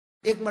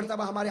ایک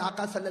مرتبہ ہمارے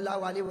آقا صلی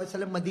اللہ علیہ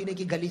وسلم مدینے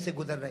کی گلی سے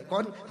گزر رہے.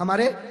 کون؟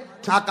 ہمارے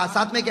آقا.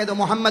 ساتھ میں کہہ دو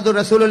محمد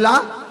رسول اللہ.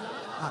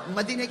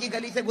 مدینے کی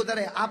گلی سے گزر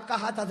رہے. آپ کا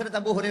ہاتھ حضرت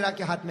ابو ہریرہ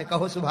کے ہاتھ میں،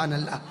 کہو سبحان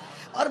اللہ.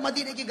 اور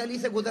مدینے کی گلی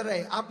سے گزر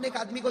رہے. آپ نے ایک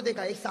آدمی کو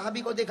دیکھا، ایک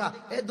صحابی کو دیکھا،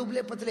 اے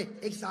دبلے پتلے.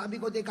 ایک صحابی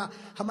کو دیکھا.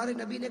 ہمارے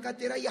نبی نے کہا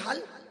تیرا یہ حال،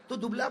 تو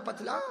دبلا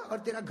پتلا اور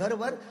تیرا گھر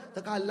ور.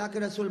 تو کہا اللہ کے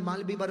رسول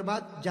مال بھی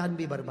برباد، جان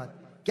بھی برباد.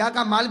 کیا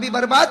کہا؟ مال بھی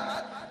برباد،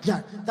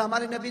 جان. تو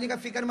ہمارے نبی نے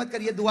کہا فکر مت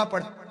کر، یہ دعا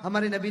پڑھ.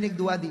 ہمارے نبی نے ایک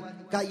دعا دی،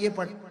 کہا یہ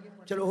پڑھ.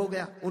 چلو ہو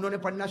گیا. انہوں نے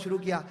پڑھنا شروع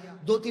کیا.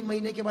 2-3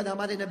 مہینے کے بعد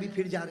ہمارے نبی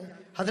پھر جا رہے،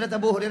 حضرت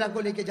ابو ہریرہ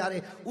کو لے کے جا رہے.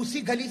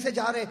 اسی گلی سے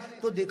جا رہے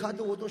تو دیکھا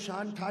تو وہ تو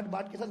شان ٹھاٹ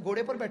باٹ کے ساتھ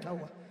گھوڑے پر بیٹھا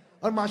ہوا،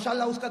 اور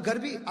ماشاءاللہ اس کا گھر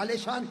بھی عالی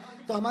شان.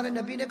 تو ہمارے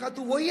نبی نے کہا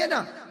تو وہی ہے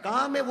نا؟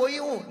 کہا میں وہی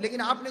ہوں،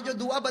 لیکن آپ نے جو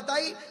دعا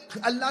بتائی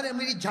اللہ نے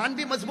میری جان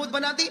بھی مضبوط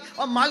بنا دی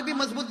اور مال بھی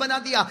مضبوط بنا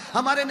دیا.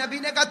 ہمارے نبی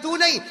نے کہا تو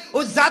نہیں،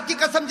 اس ذات کی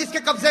قسم جس کے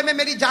قبضے میں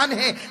میری جان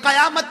ہے،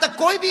 قیامت تک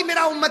کوئی بھی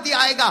میرا امتی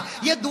آئے گا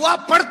یہ دعا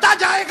پڑھتا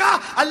جائے گا،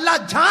 اللہ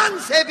جان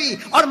سے بھی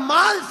اور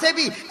مال سے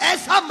بھی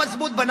ایسا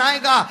مضبوط بنائے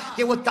گا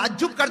کہ وہ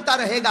تعجب کرتا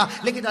رہے گا،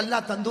 لیکن اللہ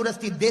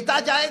تندرستی دیتا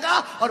جائے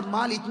گا اور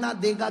مال اتنا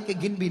دے گا کہ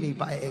گن بھی نہیں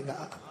پائے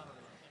گا.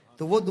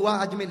 تو وہ دعا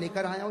آج میں لے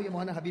کر آیا ہوں. یہ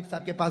مولانا حبیب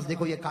صاحب کے پاس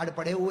دیکھو یہ کارڈ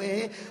پڑے ہوئے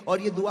ہیں، اور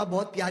یہ دعا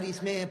بہت پیاری.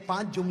 اس میں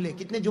 5 جملے.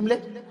 کتنے جملے؟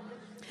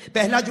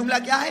 پہلا جملہ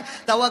کیا ہے؟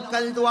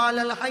 توکلت علی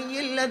الحی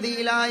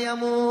الذی لا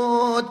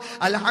یموت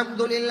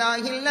الحمدللہ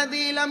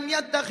الذی لم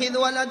یتخذ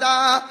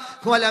ولدا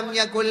ولم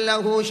یکن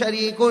له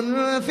شریک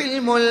فی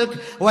الملک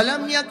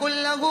ولم یکن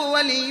له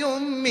ولی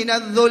من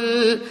الذل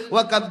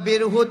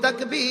وکبرہ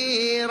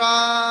تکبیرا.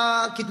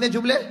 کتنے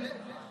جملے؟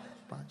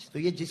 5. تو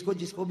یہ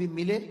جس کو بھی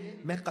ملے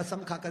میں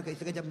قسم کھا کر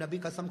کہتے کہ جب نبی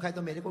قسم کھائے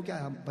تو میرے کو کیا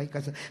ہے بھائی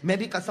قسم. میں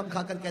بھی قسم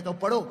کھا کر کہتا ہوں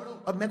پڑھو،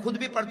 اور میں خود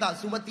بھی پڑھتا.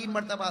 صبح 3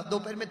 مرتبہ،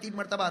 دوپہر میں 3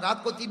 مرتبہ،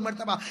 رات کو 3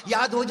 مرتبہ.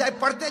 یاد ہو جائے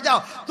پڑھتے جاؤ.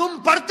 تم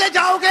پڑھتے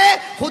جاؤ گے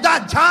خدا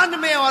جان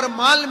میں اور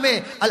مال میں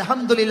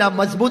الحمدللہ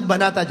مضبوط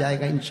بناتا جائے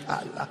گا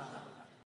انشاءاللہ.